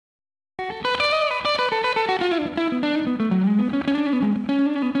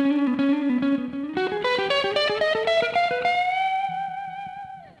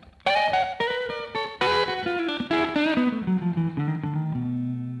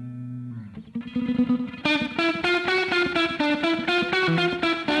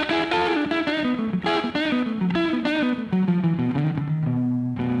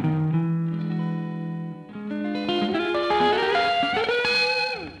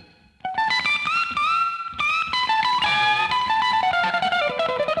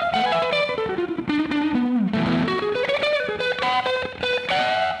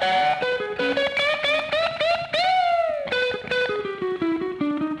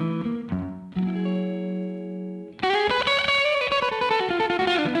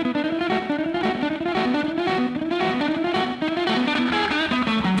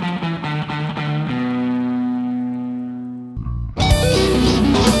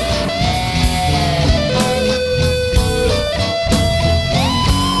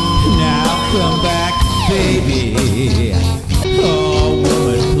Come back, baby. Oh,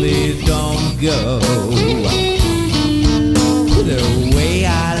 woman, please don't go. The way I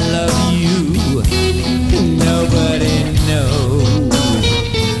love you, nobody knows.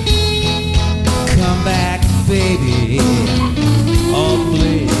 Come back, baby. Oh,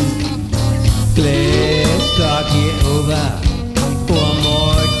 please, let's talk it over one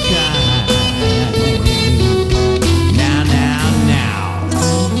more time.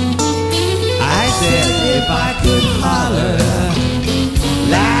 If I could holler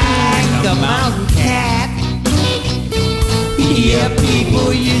like a mountain cat, yeah, people,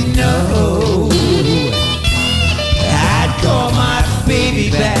 you know, I'd call my baby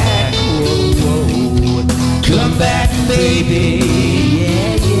back. Whoa, whoa. Come back, baby,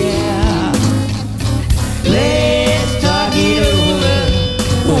 yeah, yeah. Let's talk it over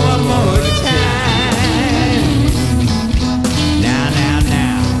one more time. Now.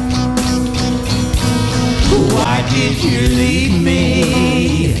 Why did you leave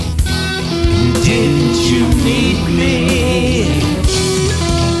me? Didn't you need me?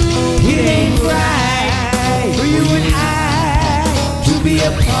 It ain't right for you and I to be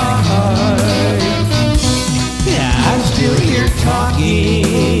apart. I'm still here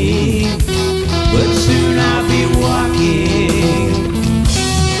talking, but soon I'll be walking,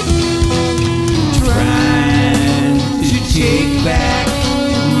 trying to take back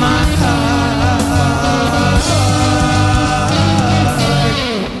my heart.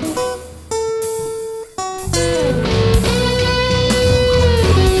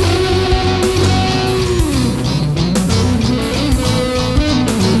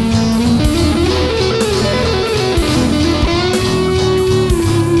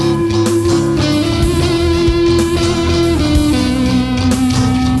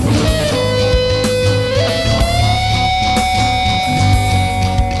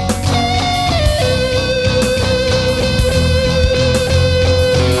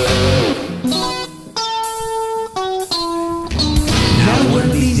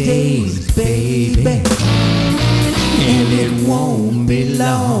 Days, baby, and it won't be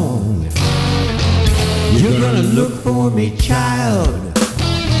long. You're gonna look for me, child,